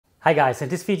Hi guys, in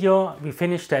this video we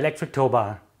finished the electric tow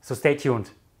bar, so stay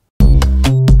tuned.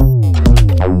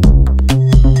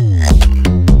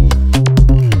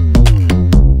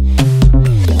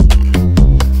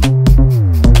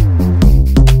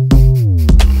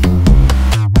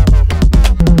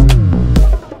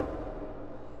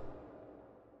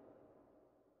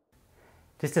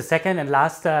 This is the second and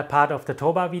last part of the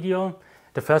tow bar video.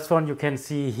 The first one you can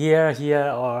see here,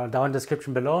 or down in the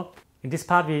description below. In this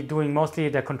part we're doing mostly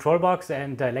the control box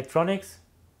and the electronics,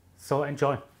 so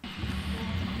enjoy.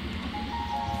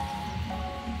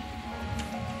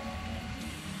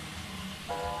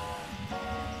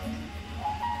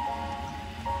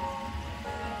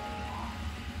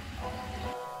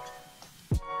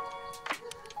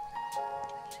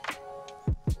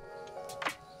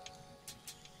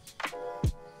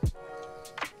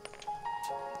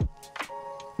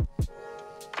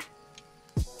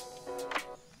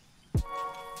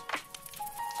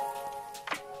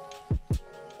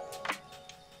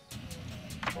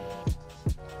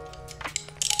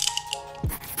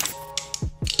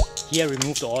 Here I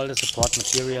removed all the support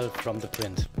material from the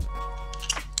print.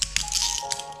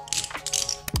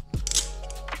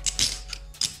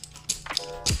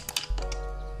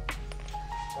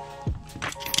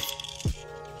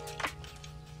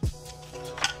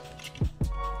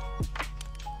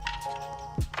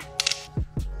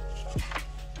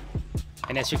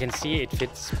 And as you can see, it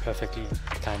fits perfectly,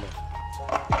 kind of.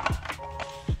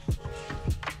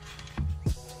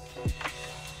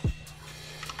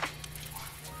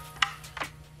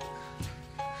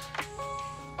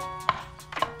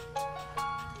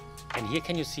 And here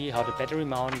can you see how the battery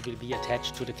mount will be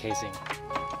attached to the casing.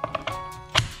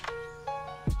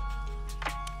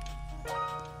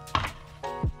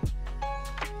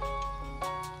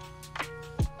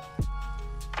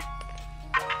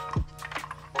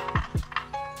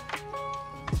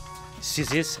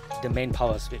 This is the main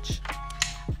power switch.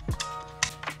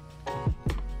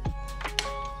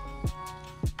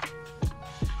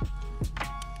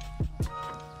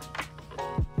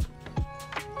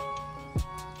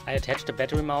 I attached the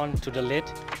battery mount to the lid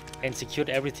and secured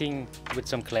everything with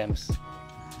some clamps.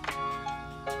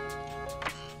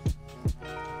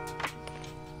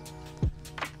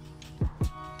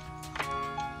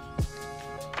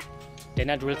 Then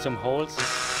I drilled some holes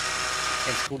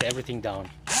and screwed everything down.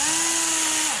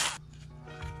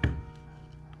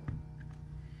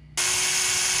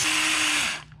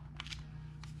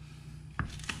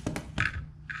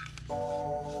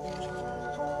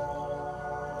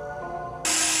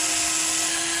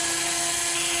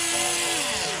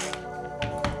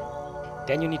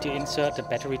 Then you need to insert the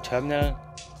battery terminal .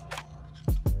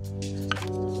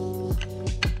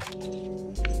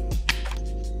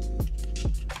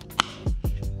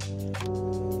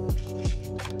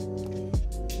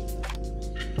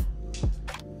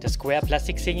 The square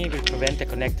plastic thingy will prevent the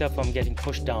connector from getting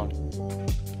pushed down.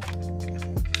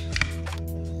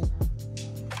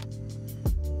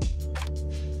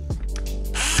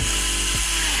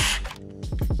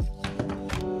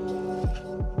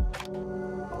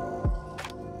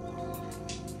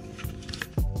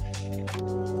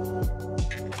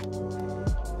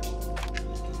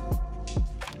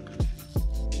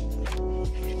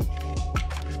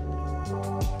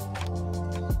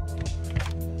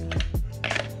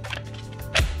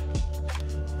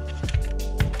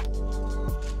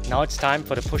 Now it's time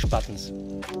for the push buttons.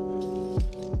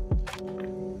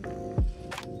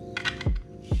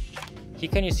 Here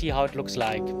can you see how it looks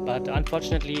like, but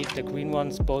unfortunately the green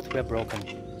ones both were broken.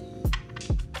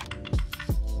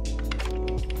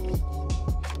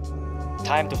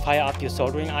 Time to fire up your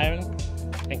soldering iron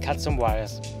and cut some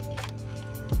wires.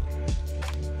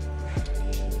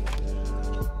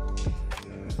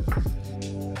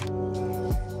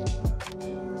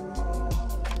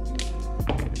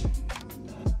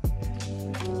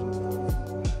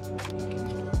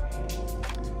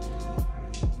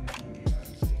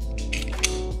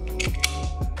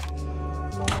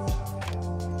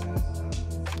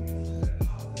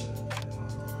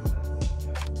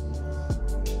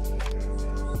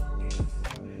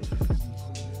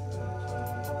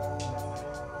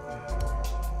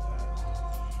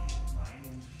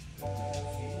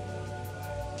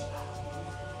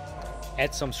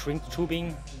 Add some shrink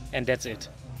tubing and that's it.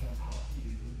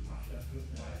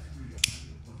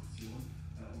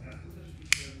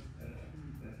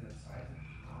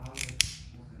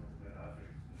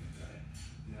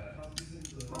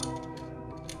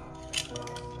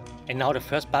 And now the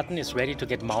first button is ready to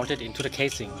get mounted into the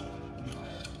casing.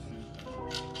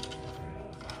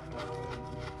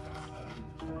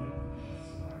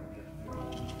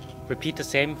 Repeat the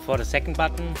same for the second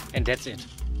button, and that's it.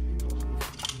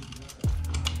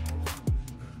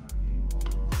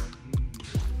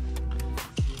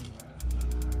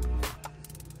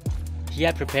 Here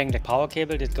I'm preparing the power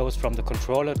cable that goes from the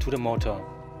controller to the motor.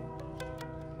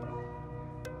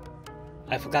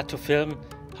 I forgot to film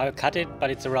how I cut it, but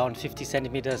it's around 50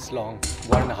 centimeters long,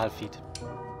 1.5 feet.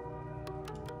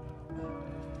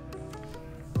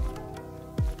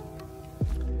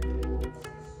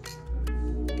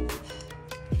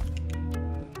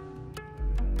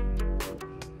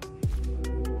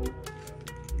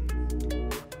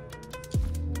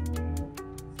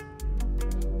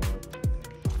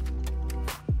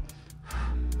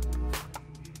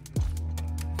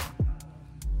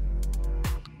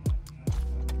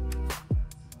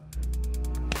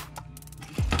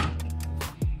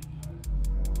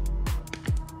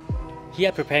 Here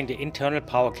I'm preparing the internal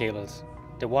power cables,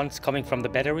 the ones coming from the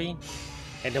battery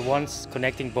and the ones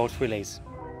connecting both relays.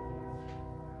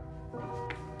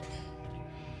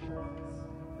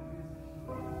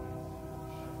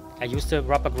 I used the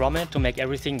rubber grommet to make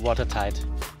everything watertight.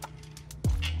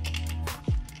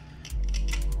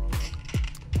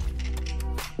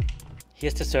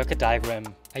 Here's the circuit diagram.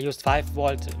 I used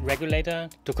 5-volt regulator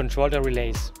to control the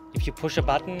relays. If you push a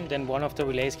button, then one of the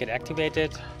relays gets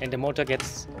activated and the motor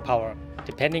gets power.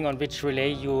 Depending on which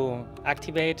relay you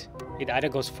activate, it either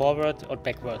goes forward or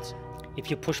backwards.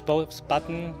 If you push both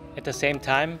buttons at the same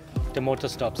time, the motor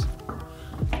stops.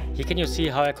 Here can you see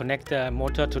how I connect the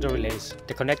motor to the relays.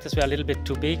 The connectors were a little bit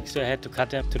too big, so I had to cut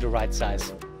them to the right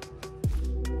size.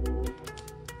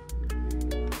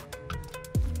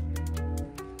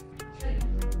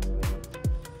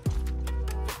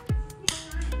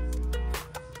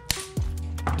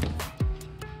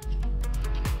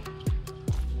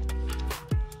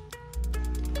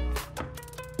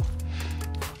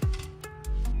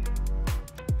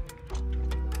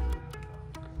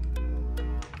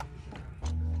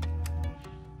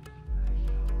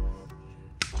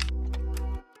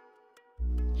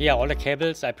 Here are all the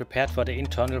cables I prepared for the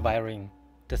internal wiring.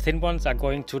 The thin ones are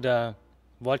going to the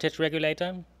voltage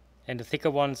regulator and the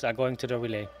thicker ones are going to the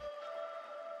relay.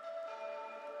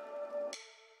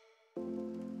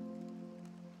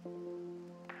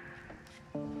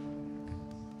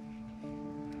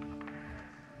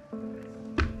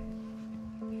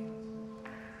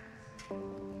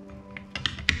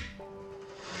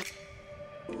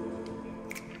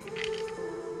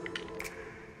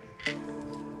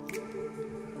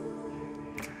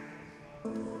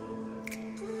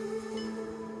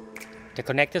 The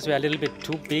connectors were a little bit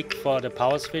too big for the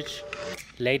power switch.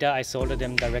 Later I soldered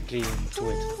them directly to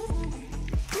it.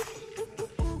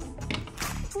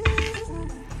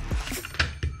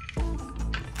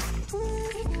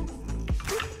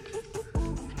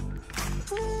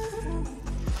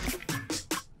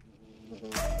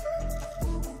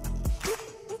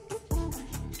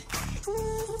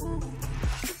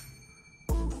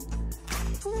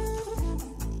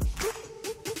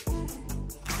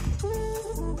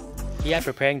 Here I'm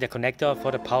preparing the connector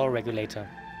for the power regulator.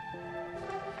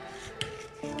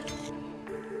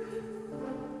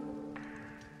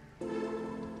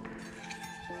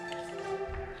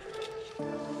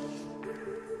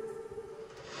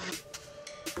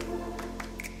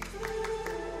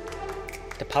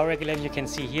 The power regulator you can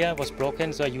see here was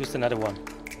broken, so I used another one.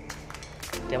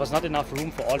 There was not enough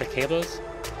room for all the cables,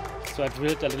 so I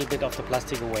drilled a little bit of the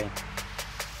plastic away.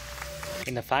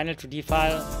 In the final 2D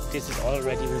file, this is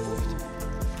already removed.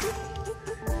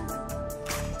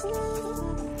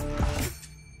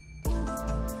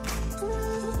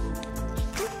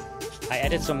 I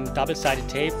added some double-sided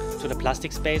tape to the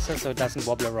plastic spacer so it doesn't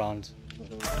wobble around.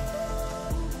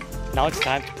 Now it's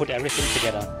time to put everything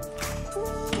together.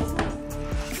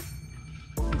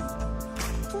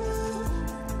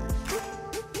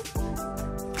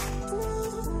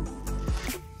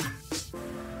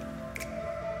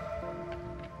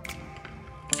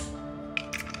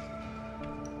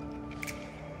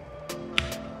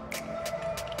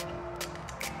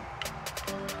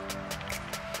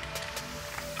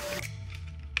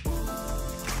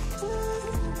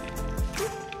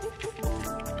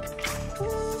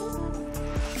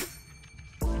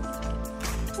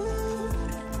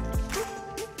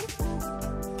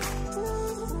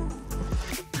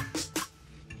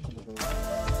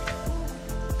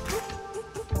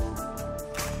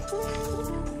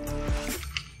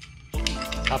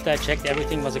 After I checked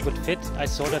everything was a good fit, I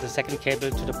soldered the second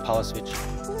cable to the power switch.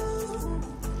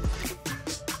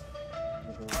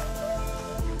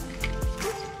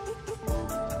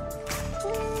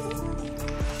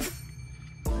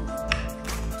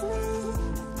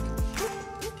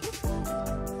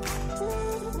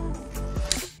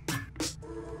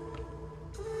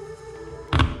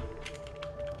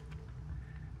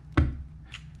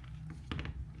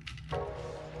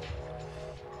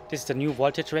 This is the new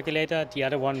voltage regulator. The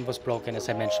other one was broken, as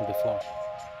I mentioned before.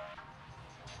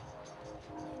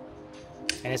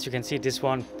 And as you can see, this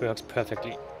one works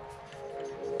perfectly.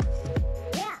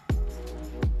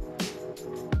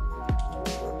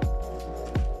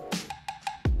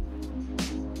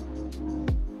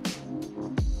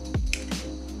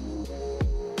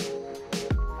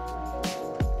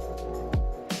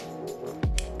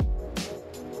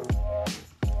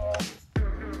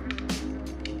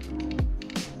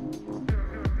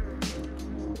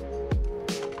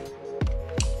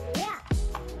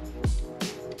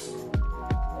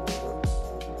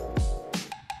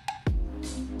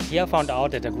 Here I found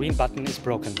out that the green button is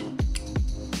broken.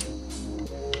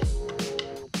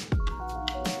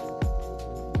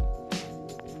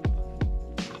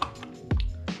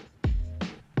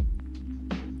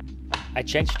 I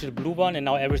changed to the blue one and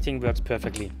now everything works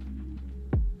perfectly.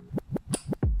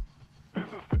 This is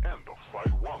the end of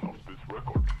side 1 of this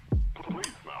record.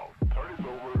 Please now, turn it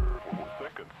over for the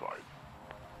second side.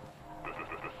 This is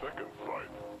the second side.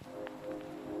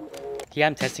 Here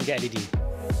I'm testing the LED.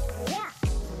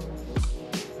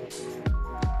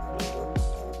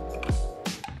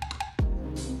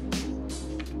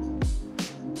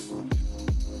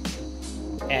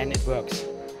 And it works.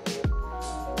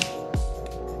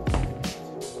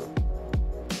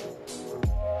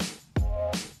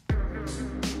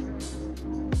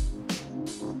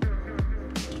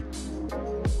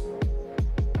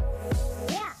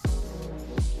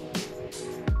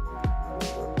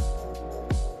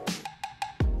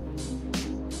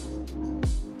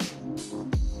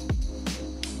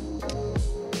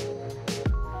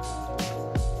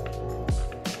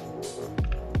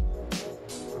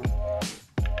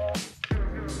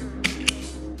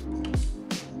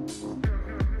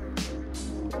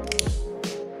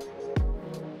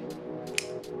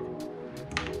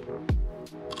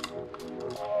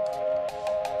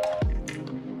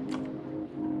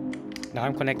 Now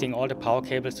I'm connecting all the power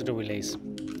cables to the relays.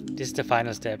 This is the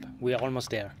final step. We are almost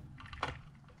there.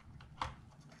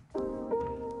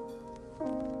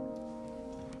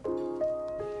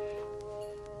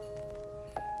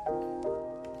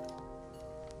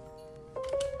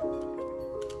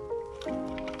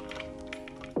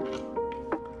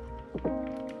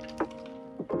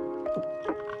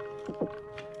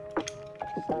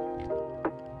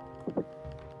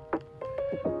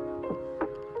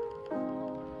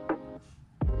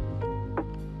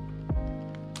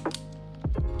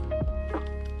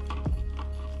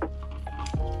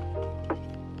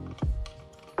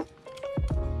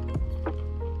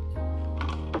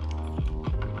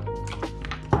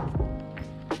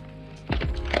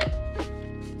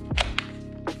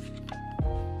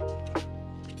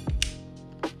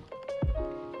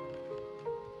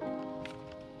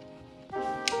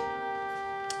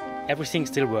 Everything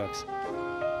still works.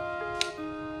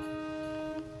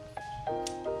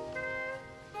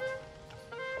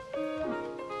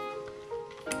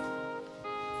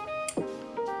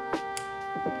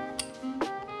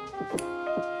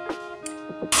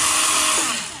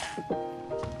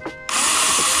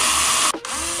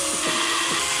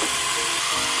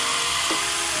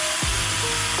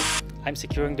 I'm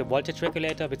securing the voltage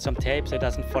regulator with some tape so it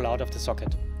doesn't fall out of the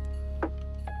socket.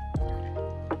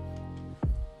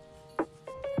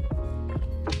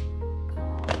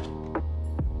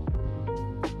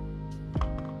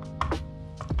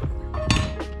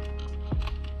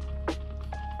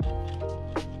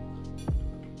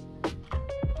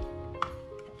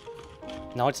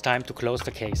 Now it's time to close the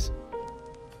case.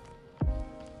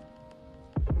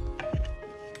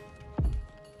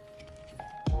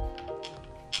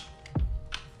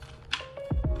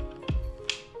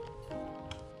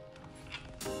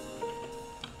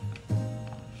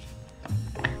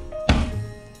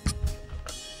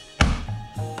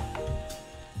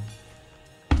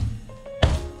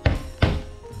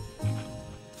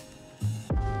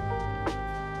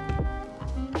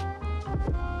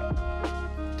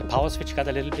 The power switch got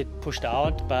a little bit pushed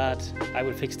out, but I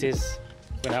will fix this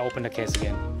when I open the case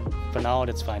again. For now,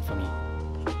 that's fine for me.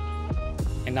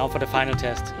 And now for the final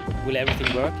test. Will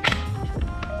everything work?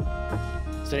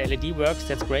 So the LED works,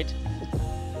 that's great.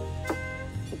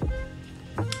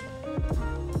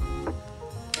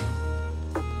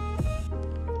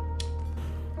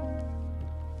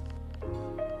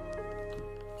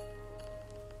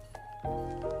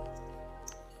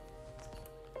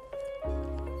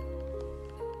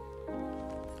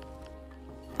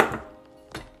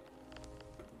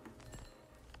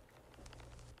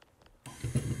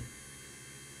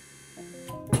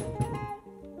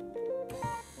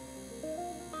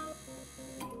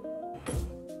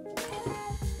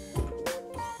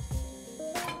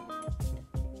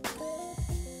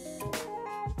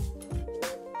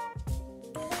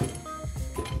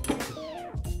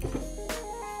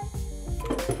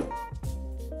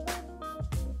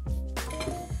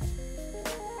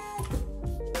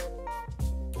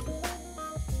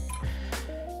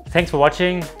 Thanks for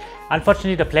watching.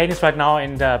 Unfortunately, the plane is right now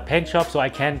in the paint shop, so I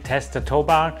can't test the tow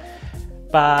bar.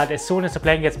 But as soon as the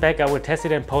plane gets back, I will test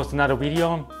it and post another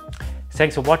video.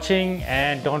 Thanks for watching,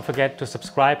 and don't forget to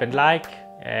subscribe and like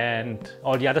and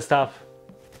all the other stuff.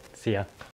 See ya.